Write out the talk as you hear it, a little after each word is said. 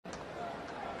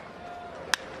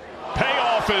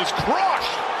is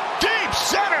crushed. Deep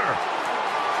center.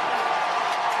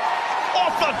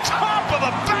 Off the top of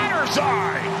the batter's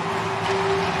eye.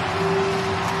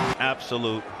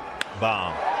 Absolute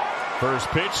bomb. First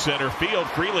pitch, center field.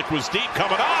 Frelick was deep,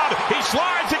 coming on. He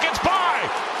slides, it gets by.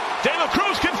 De La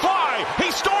Cruz can fly.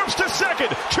 He storms to second.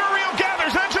 Churio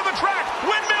gathers edge of the track.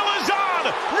 Windmill is on.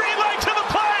 Relay to the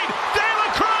plate. De La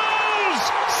Cruz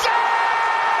save!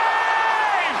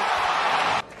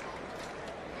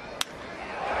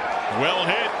 Well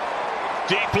hit.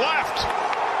 Deep left.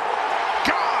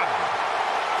 Gone.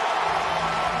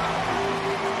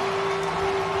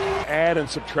 Add and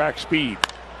subtract speed.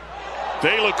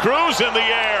 De La Cruz in the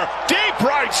air. Deep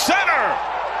right center.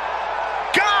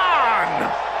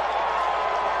 Gone.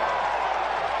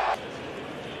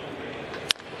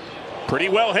 Pretty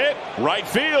well hit. Right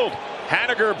field.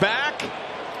 Haniger back.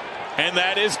 And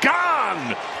that is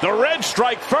gone. The Reds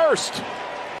strike first.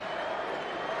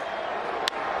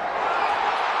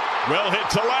 Well hit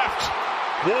to left.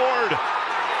 Ward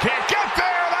can't get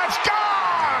there. That's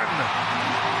gone.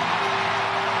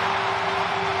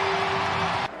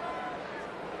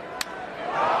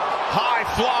 High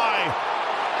fly.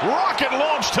 Rocket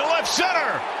launch to left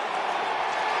center.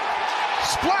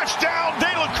 Splash down De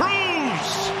La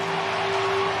Cruz.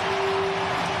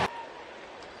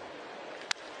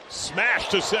 Smash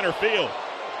to center field.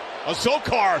 A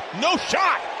Zokar, no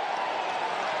shot.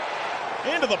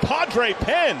 Into the Padre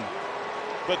pen.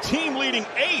 The team leading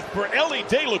 8th for Elly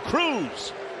De La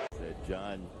Cruz.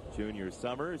 John Jr.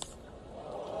 Summers.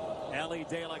 Elly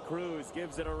De La Cruz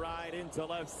gives it a ride into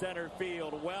left center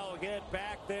field. Well hit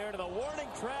back there to the warning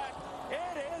track.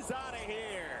 It is out of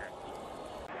here.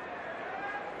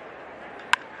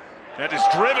 That is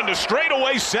driven to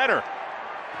straightaway center.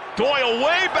 Doyle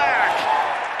way back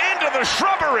into the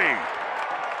shrubbery.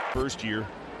 First year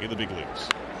in the big leagues.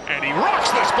 And he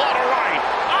rocks this ball to right.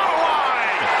 Out of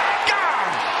line.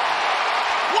 Gone.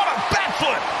 What a bat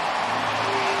flip.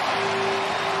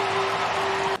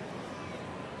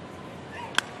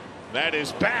 That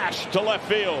is bashed to left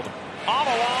field. On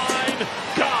the line.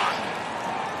 Gone.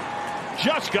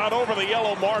 Just got over the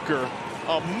yellow marker.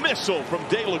 A missile from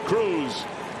De La Cruz.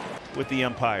 With the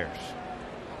umpires.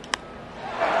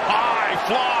 High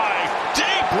fly.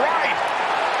 Deep right.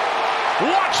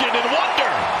 Watch it and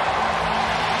wonder.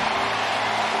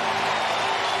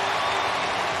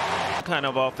 What kind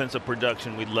of offensive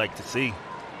production we'd like to see.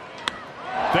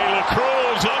 De La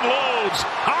Cruz unloads.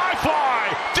 High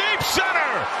fly. Deep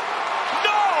center.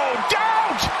 No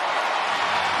doubt.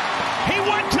 He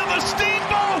went to the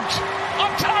steamboat.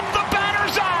 Atop the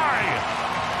batter's eye.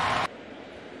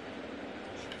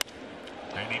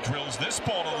 And he drills this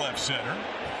ball to left center.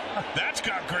 That's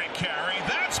got great carry.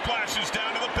 That splashes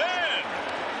down to the pen.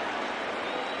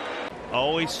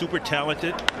 Always super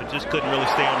talented, but just couldn't really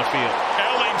stay on the field.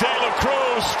 Elly De La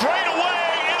Cruz straight away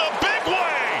in a big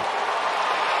way.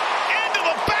 Into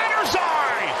the batter's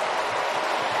eye.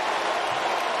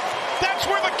 That's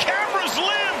where the cameras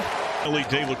live. Elly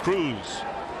De La Cruz.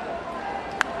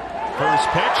 First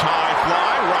pitch, high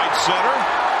fly, right center.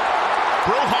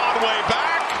 Brujan way back.